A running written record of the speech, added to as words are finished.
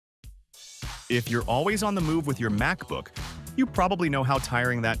If you're always on the move with your MacBook, you probably know how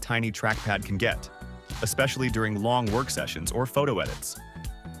tiring that tiny trackpad can get, especially during long work sessions or photo edits.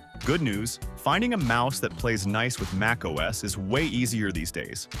 Good news, finding a mouse that plays nice with macOS is way easier these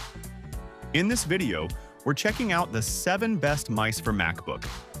days. In this video, we're checking out the 7 best mice for MacBook,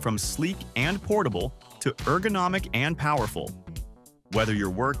 from sleek and portable to ergonomic and powerful. Whether you're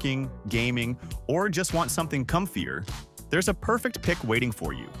working, gaming, or just want something comfier, there's a perfect pick waiting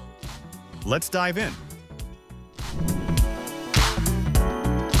for you. Let's dive in.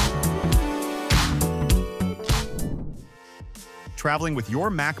 Traveling with your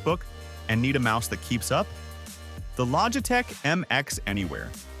MacBook and need a mouse that keeps up? The Logitech MX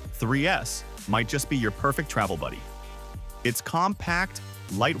Anywhere 3S might just be your perfect travel buddy. It's compact,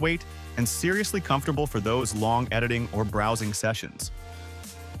 lightweight, and seriously comfortable for those long editing or browsing sessions.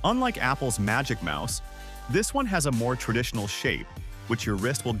 Unlike Apple's Magic Mouse, this one has a more traditional shape, which your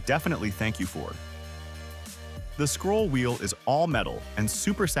wrist will definitely thank you for. The scroll wheel is all metal and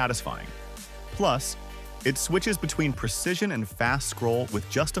super satisfying. Plus, it switches between precision and fast scroll with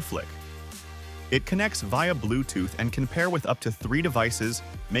just a flick. It connects via Bluetooth and can pair with up to 3 devices,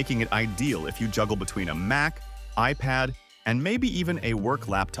 making it ideal if you juggle between a Mac, iPad, and maybe even a work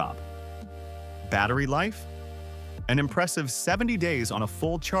laptop. Battery life? An impressive 70 days on a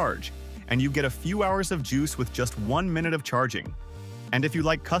full charge, and you get a few hours of juice with just 1 minute of charging. And if you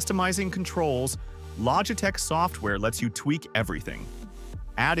like customizing controls, Logitech software lets you tweak everything.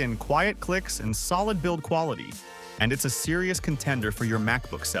 Add in quiet clicks and solid build quality, and it's a serious contender for your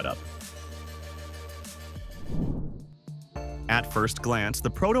MacBook setup. At first glance, the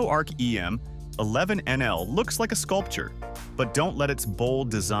Protoarch EM11NL looks like a sculpture, but don't let its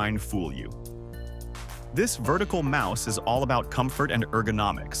bold design fool you. This vertical mouse is all about comfort and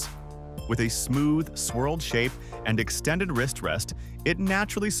ergonomics. With a smooth, swirled shape and extended wrist rest, it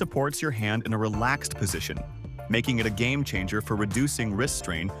naturally supports your hand in a relaxed position, making it a game changer for reducing wrist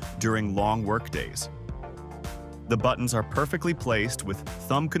strain during long work days. The buttons are perfectly placed with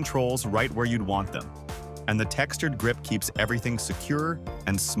thumb controls right where you'd want them, and the textured grip keeps everything secure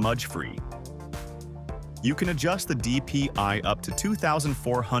and smudge-free. You can adjust the DPI up to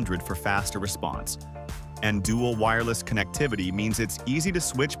 2400 for faster response, and dual wireless connectivity means it's easy to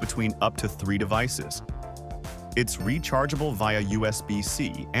switch between up to 3 devices. It's rechargeable via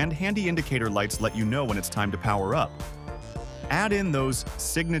USB-C, and handy indicator lights let you know when it's time to power up. Add in those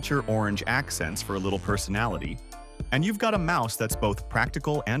signature orange accents for a little personality, and you've got a mouse that's both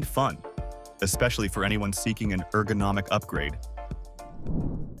practical and fun, especially for anyone seeking an ergonomic upgrade.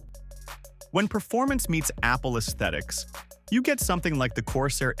 When performance meets Apple aesthetics, you get something like the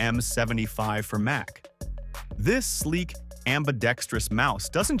Corsair M75 for Mac. This sleek, ambidextrous mouse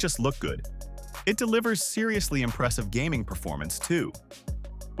doesn't just look good, it delivers seriously impressive gaming performance too.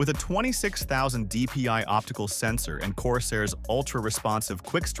 With a 26,000 DPI optical sensor and Corsair's ultra-responsive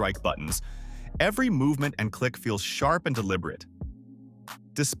quick-strike buttons, every movement and click feels sharp and deliberate.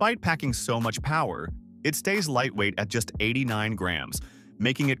 Despite packing so much power, it stays lightweight at just 89 grams,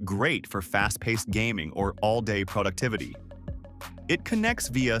 making it great for fast-paced gaming or all-day productivity. It connects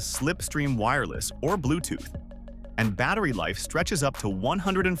via Slipstream Wireless or Bluetooth, and battery life stretches up to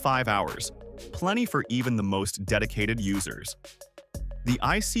 105 hours, plenty for even the most dedicated users. The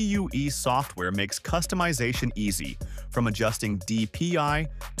ICUE software makes customization easy, from adjusting DPI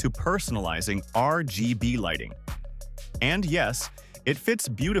to personalizing RGB lighting. And yes, it fits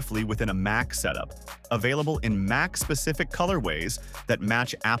beautifully within a Mac setup, available in Mac-specific colorways that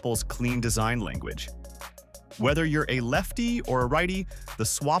match Apple's clean design language. Whether you're a lefty or a righty, the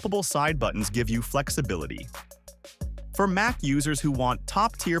swappable side buttons give you flexibility. For Mac users who want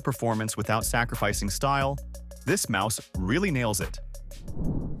top-tier performance without sacrificing style, this mouse really nails it.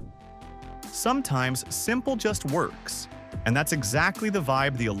 Sometimes simple just works, and that's exactly the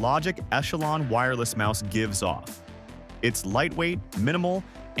vibe the Logitech Echelon wireless mouse gives off. It's lightweight, minimal,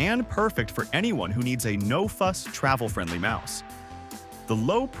 and perfect for anyone who needs a no-fuss, travel-friendly mouse. The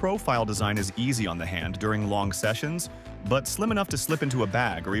low-profile design is easy on the hand during long sessions, but slim enough to slip into a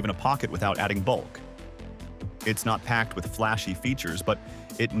bag or even a pocket without adding bulk. It's not packed with flashy features, but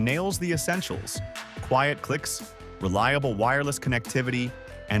it nails the essentials: quiet clicks, reliable wireless connectivity,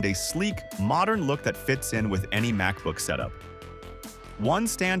 and a sleek, modern look that fits in with any MacBook setup. One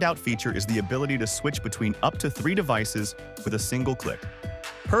standout feature is the ability to switch between up to 3 devices with a single click.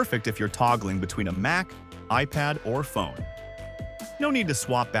 Perfect if you're toggling between a Mac, iPad, or phone. No need to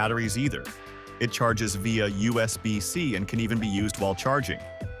swap batteries either. It charges via USB-C and can even be used while charging.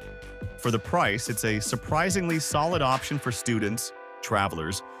 For the price, it's a surprisingly solid option for students,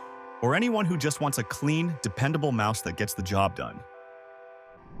 travelers, or anyone who just wants a clean, dependable mouse that gets the job done.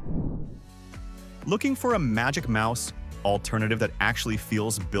 Looking for a magic mouse alternative that actually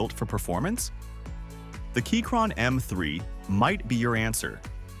feels built for performance? The Keyron M3 might be your answer.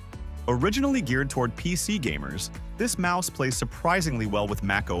 Originally geared toward PC gamers, this mouse plays surprisingly well with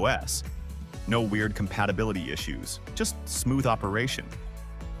macOS. No weird compatibility issues, just smooth operation.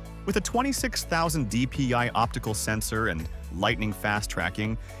 With a 26,000 dpi optical sensor and lightning fast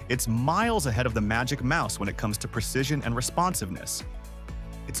tracking, it's miles ahead of the Magic Mouse when it comes to precision and responsiveness.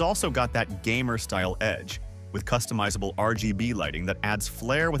 It's also got that gamer-style edge, with customizable RGB lighting that adds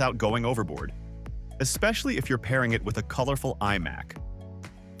flair without going overboard, especially if you're pairing it with a colorful iMac.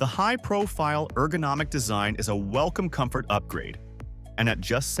 The high-profile, ergonomic design is a welcome comfort upgrade, and at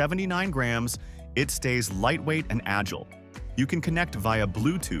just 79 grams, it stays lightweight and agile. You can connect via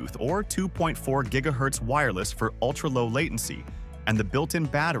Bluetooth or 2.4 GHz wireless for ultra-low latency, and the built-in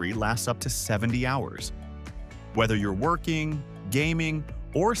battery lasts up to 70 hours. Whether you're working, gaming,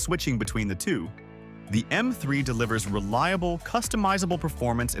 or switching between the two, the M3 delivers reliable, customizable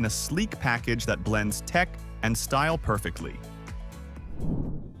performance in a sleek package that blends tech and style perfectly.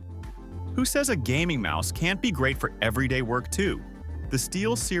 Who says a gaming mouse can't be great for everyday work too? The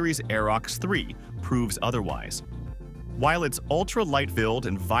SteelSeries Aerox 3 proves otherwise. While its ultra-light build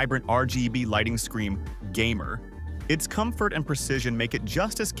and vibrant RGB lighting scream gamer, its comfort and precision make it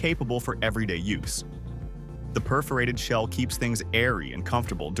just as capable for everyday use. The perforated shell keeps things airy and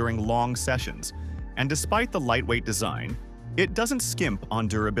comfortable during long sessions, and despite the lightweight design, it doesn't skimp on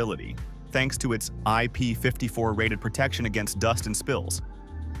durability, thanks to its IP54 rated protection against dust and spills.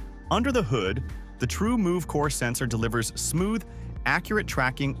 Under the hood, the True Move Core sensor delivers smooth, accurate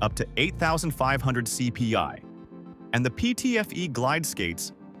tracking up to 8,500 CPI, and the PTFE glide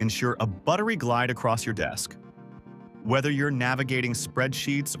skates ensure a buttery glide across your desk. Whether you're navigating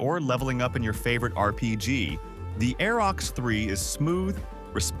spreadsheets or leveling up in your favorite RPG, the Aerox 3 is smooth,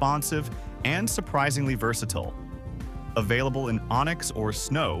 responsive, and surprisingly versatile. Available in Onyx or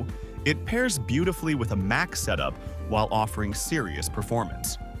Snow, it pairs beautifully with a Mac setup while offering serious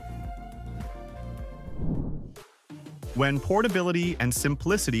performance. When portability and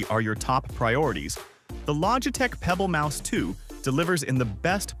simplicity are your top priorities, the Logitech Pebble Mouse 2 delivers in the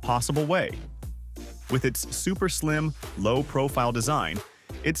best possible way. With its super slim, low-profile design,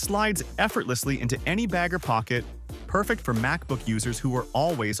 it slides effortlessly into any bag or pocket, perfect for MacBook users who are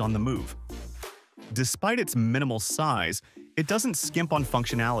always on the move. Despite its minimal size, it doesn't skimp on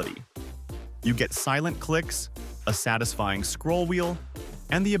functionality. You get silent clicks, a satisfying scroll wheel,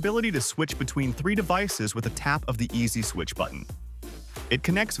 and the ability to switch between 3 devices with a tap of the Easy Switch button. It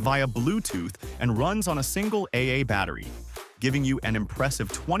connects via Bluetooth and runs on a single AA battery, giving you an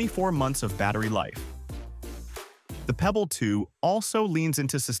impressive 24 months of battery life. The Pebble 2 also leans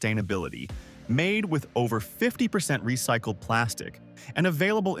into sustainability, made with over 50% recycled plastic and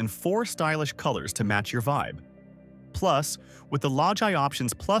available in 4 stylish colors to match your vibe. Plus, with the Logi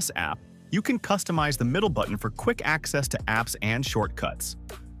Options Plus app, you can customize the middle button for quick access to apps and shortcuts.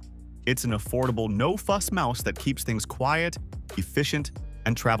 It's an affordable, no-fuss mouse that keeps things quiet, efficient,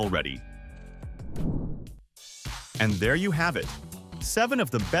 and travel-ready. And there you have it, 7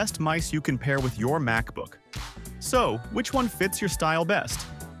 of the best mice you can pair with your MacBook. So, which one fits your style best?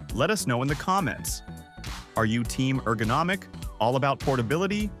 Let us know in the comments. Are you team ergonomic, all about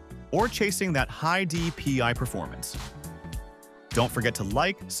portability, or chasing that high DPI performance? Don't forget to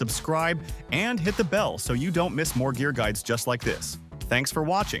like, subscribe, and hit the bell so you don't miss more gear guides just like this. Thanks for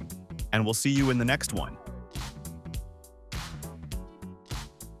watching, and we'll see you in the next one.